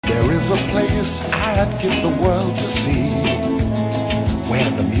a place I'd give the world to see, where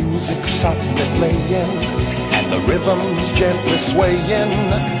the music's softly playing and the rhythm's gently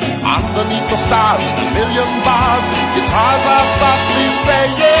swaying. Underneath the stars and a million bars, guitars are softly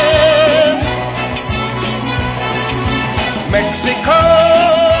saying, Mexico!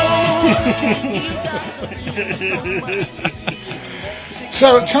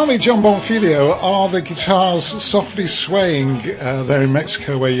 So tell me, John Bonfiglio, are the guitars softly swaying there in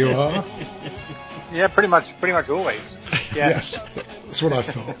Mexico where you are? Yeah, pretty much always. Yeah. Yes, that's what I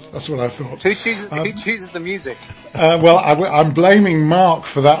thought. Who chooses the music? Well, I'm blaming Mark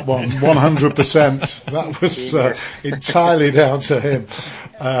for that one, 100%. That was entirely down to him.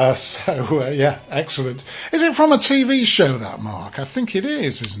 Yeah, excellent. Is it from a TV show, that, Mark? I think it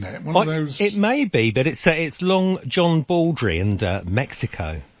is, isn't it? One of those. It may be, but it's Long John Baldry and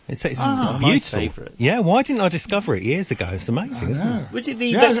Mexico. It's beautiful. My favourite. Yeah, why didn't I discover it years ago? It's amazing, isn't it? Was it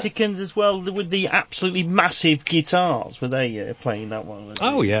the Mexicans as well with the absolutely massive guitars? Were they playing that one?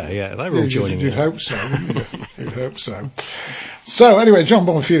 Oh, yeah, they were all joining in. You'd hope so, wouldn't you? You'd hope so. So, anyway, John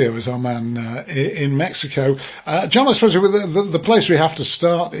Bonfiglio is our man in Mexico. John, I suppose the place we have to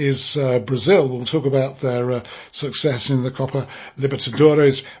start is Brazil. We'll talk about their success in the Copa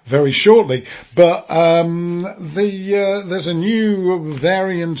Libertadores very shortly. But there's a new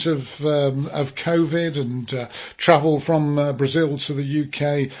variant of COVID, and travel from Brazil to the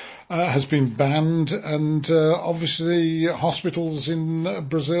UK has been banned, and obviously hospitals in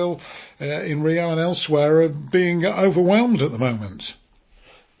Brazil, in Rio and elsewhere, are being overwhelmed at the moment.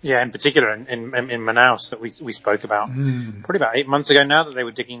 Yeah, in particular in Manaus that we spoke about probably about 8 months ago now, that they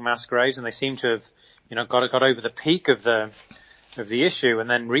were digging mass graves, and they seem to have got over the peak of the issue. And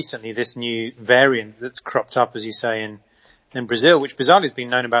then recently this new variant that's cropped up, as you say, in Brazil, which bizarrely has been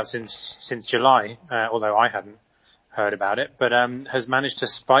known about since July, although I hadn't heard about it, but has managed to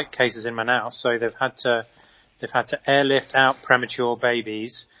spike cases in Manaus. So they've had to airlift out premature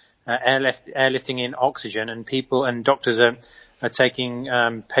babies, airlifting in oxygen, and people and doctors are taking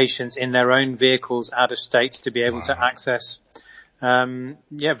patients in their own vehicles out of state to be able to access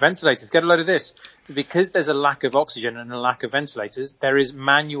ventilators. Get a load of this. Because there's a lack of oxygen and a lack of ventilators, there is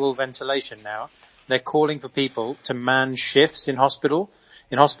manual ventilation now. They're calling for people to man shifts in hospitals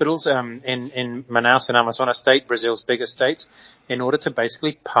in Manaus and Amazonas state, Brazil's biggest state, in order to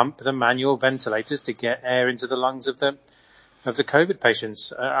basically pump the manual ventilators to get air into the lungs of the COVID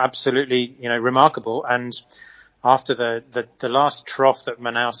patients. Absolutely, remarkable. And after the last trough that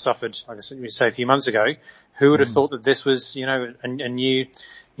Manaus suffered, I guess we say a few months ago, who would have thought that this was, a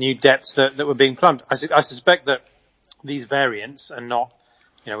new depths that were being plumbed? I suspect that these variants are not,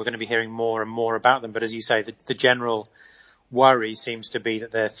 we're going to be hearing more and more about them. But as you say, the general worry seems to be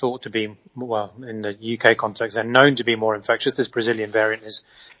that they're thought to be, well, in the UK context, they're known to be more infectious. This Brazilian variant is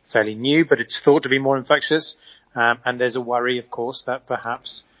fairly new, but it's thought to be more infectious. And there's a worry, of course, that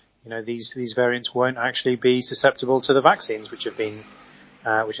perhaps, these variants won't actually be susceptible to the vaccines, which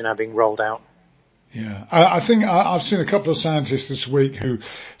are now being rolled out. Yeah, I think I've seen a couple of scientists this week who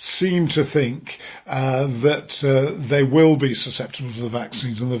seem to think that they will be susceptible to the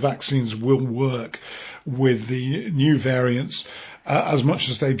vaccines, and the vaccines will work with the new variants as much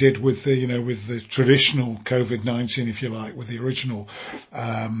as they did with the traditional COVID-19, if you like, with the original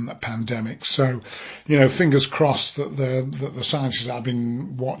pandemic. So, fingers crossed that the scientists I've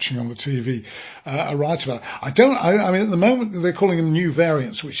been watching on the TV are right about it. I mean, at the moment they're calling them new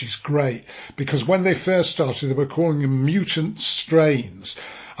variants, which is great, because when they first started, they were calling them mutant strains.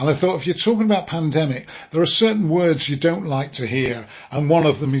 And I thought, if you're talking about pandemic, there are certain words you don't like to hear, and one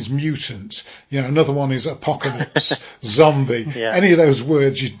of them is mutant. Another one is apocalypse, zombie. Yeah. Any of those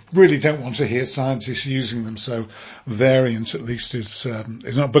words you really don't want to hear scientists using them. So variant at least is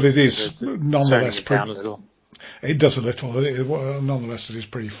not, but it is nonetheless pretty. It does a little. Nonetheless, it is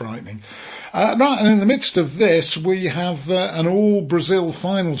pretty frightening. Right, and in the midst of this, we have an all-Brazil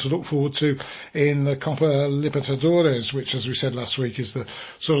final to look forward to in the Copa Libertadores, which, as we said last week, is the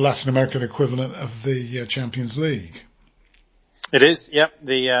sort of Latin American equivalent of the Champions League. It is, yep.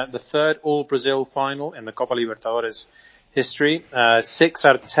 The third all-Brazil final in the Copa Libertadores history. 6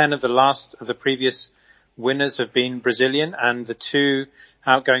 out of 10 of the previous winners have been Brazilian, and the two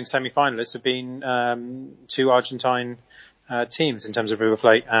outgoing semi-finalists have been two Argentine teams in terms of River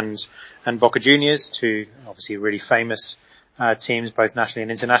Plate and Boca Juniors, two obviously really famous teams, both nationally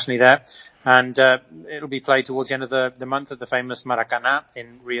and internationally there. And it'll be played towards the end of the month at the famous Maracanã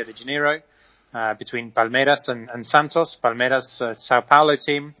in Rio de Janeiro, between Palmeiras and Santos. Palmeiras, Sao Paulo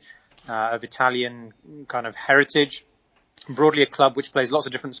team of Italian kind of heritage, broadly a club which plays lots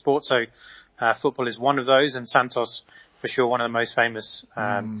of different sports, so football is one of those, and Santos for sure one of the most famous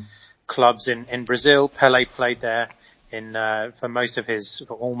clubs in Brazil. Pelé played there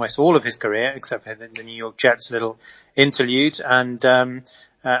for almost all of his career, except for the New York Jets little interlude. And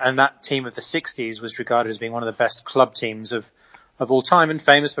that team of the 60s was regarded as being one of the best club teams of all time, and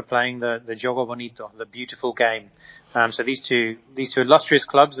famous for playing the Jogo Bonito, the beautiful game. So these two illustrious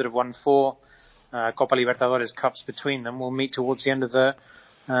clubs that have won 4 Copa Libertadores cups between them will meet towards the end of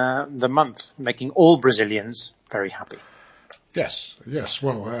the month, making all Brazilians very happy. Yes.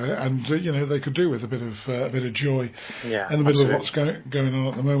 Well, and they could do with a bit of joy in the middle absolutely. of what's going on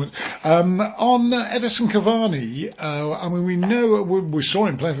at the moment. On Edinson Cavani, we know we saw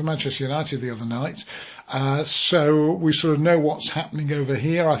him play for Manchester United the other night. So we sort of know what's happening over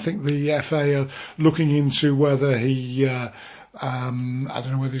here. I think the FA are looking into whether he, I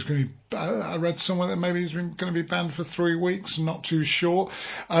don't know whether he's going to be, I read somewhere that maybe he's going to be banned for 3 weeks, not too sure.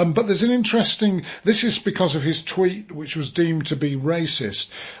 But there's this is because of his tweet, which was deemed to be racist.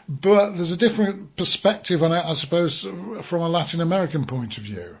 But there's a different perspective on it, I suppose, from a Latin American point of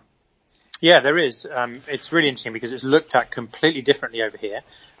view. Yeah, there is. It's really interesting because it's looked at completely differently over here.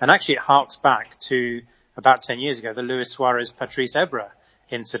 And actually it harks back to about 10 years ago, the Luis Suarez-Patrice Evra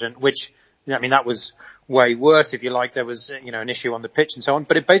incident, which, that was way worse, if you like. There was, an issue on the pitch and so on,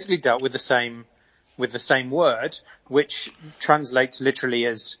 but it basically dealt with the same word, which translates literally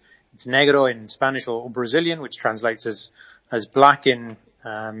as, it's negro in Spanish, or Brazilian, which translates as black in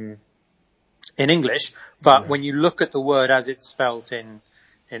English. But when you look at the word as it's spelt in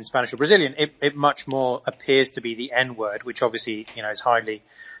Spanish or Brazilian, it much more appears to be the N word, which obviously, is highly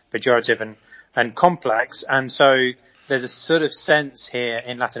pejorative and complex. And so there's a sort of sense here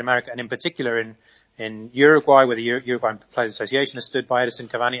in Latin America, and in particular in Uruguay, where the Uruguayan Players Association has stood by Edinson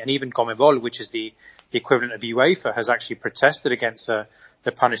Cavani, and even Conmebol, which is the equivalent of UEFA, has actually protested against the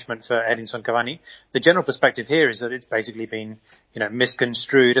punishment for Edinson Cavani. The general perspective here is that it's basically been,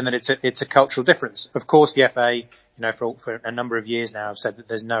 misconstrued, and that it's a cultural difference. Of course, the FA, for a number of years now have said that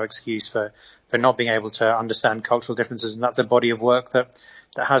there's no excuse for not being able to understand cultural differences, and that's a body of work that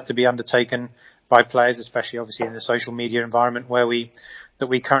has to be undertaken by players, especially obviously in the social media environment where we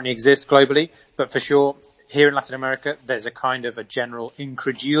currently exist globally. But for sure, here in Latin America, there's a kind of a general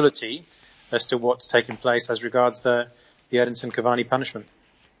incredulity as to what's taken place as regards the Edinson Cavani punishment.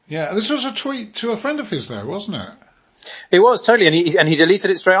 Yeah, this was a tweet to a friend of his, though, wasn't it? It was, totally, and he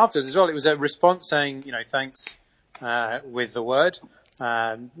deleted it straight afterwards as well. It was a response saying, thanks, with the word,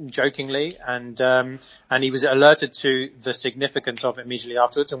 jokingly, and he was alerted to the significance of it immediately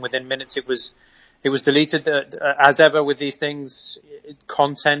afterwards, and within minutes it was deleted. As ever with these things,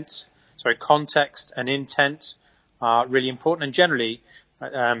 context and intent are really important, and generally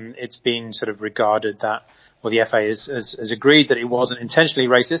it's been sort of regarded that, well, the FA has agreed that it wasn't intentionally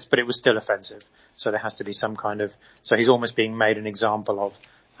racist, but it was still offensive. So there has to be some kind of, so he's almost being made an example of,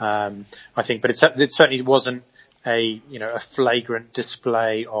 I think, but it certainly wasn't a flagrant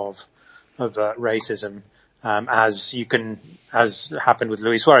display of racism, as happened with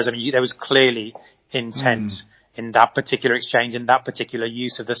Luis Suarez. There was clearly intent in that particular exchange, in that particular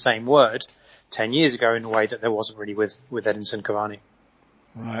use of the same word 10 years ago, in a way that there wasn't really with Edinson Cavani.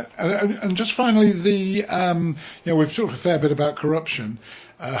 Right. And just finally, we've talked a fair bit about corruption.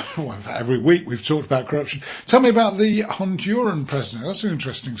 Every week we've talked about corruption. Tell me about the Honduran president. That's an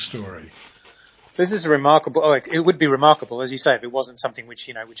interesting story. This is remarkable. It would be remarkable, as you say, if it wasn't something which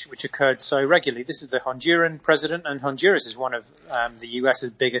occurred so regularly. This is the Honduran president, and Honduras is one of the US's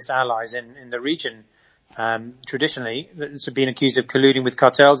biggest allies in the region. Traditionally, it's been accused of colluding with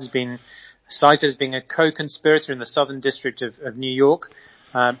cartels. It's been cited as being a co-conspirator in the Southern District of New York,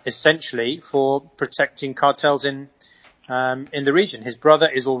 essentially for protecting cartels in the region. His brother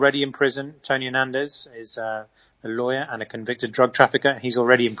is already in prison. Tony Hernandez is a lawyer and a convicted drug trafficker. He's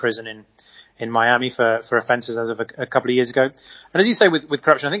already in prison in Miami for offences as of a couple of years ago. And as you say, with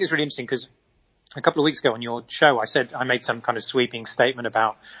corruption, I think it's really interesting because a couple of weeks ago on your show, I made some kind of sweeping statement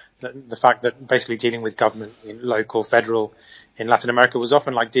about the fact that basically dealing with government, local, federal, in Latin America was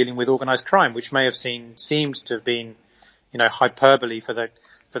often like dealing with organised crime, which may have seemed to have been, hyperbole for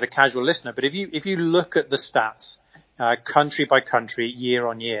the casual listener. But if you look at the stats, country by country, year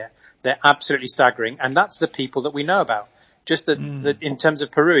on year, they're absolutely staggering, and that's the people that we know about. Just that in terms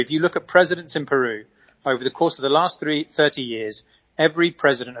of Peru, if you look at presidents in Peru over the course of the last 30 years, every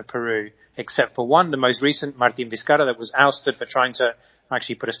president of Peru, except for one, the most recent, Martin Vizcarra, that was ousted for trying to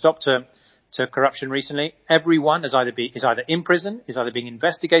actually put a stop to corruption recently, everyone is either in prison, is either being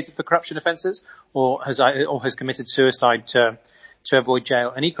investigated for corruption offences, or has committed suicide to avoid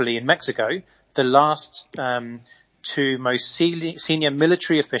jail. And equally in Mexico, the last two most senior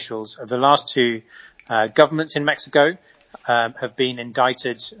military officials of the last two governments in Mexico have been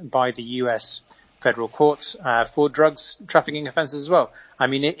indicted by the US federal courts for drugs trafficking offences as well. I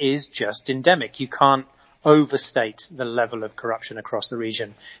mean, it is just endemic. You can't overstate the level of corruption across the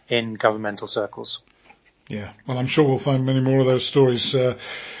region in governmental circles. Yeah, well, I'm sure we'll find many more of those stories to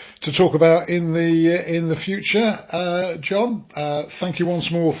talk about in the future. John, thank you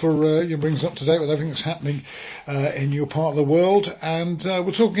once more for bringing us up to date with everything that's happening in your part of the world, and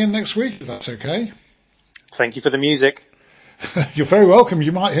we'll talk again next week, if that's okay. Thank you for the music. You're very welcome.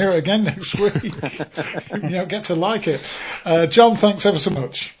 You might hear it again next week. Get to like it. John, thanks ever so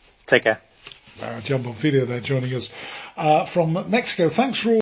much. Take care. John Bonfiglio there joining us from Mexico. Thanks for all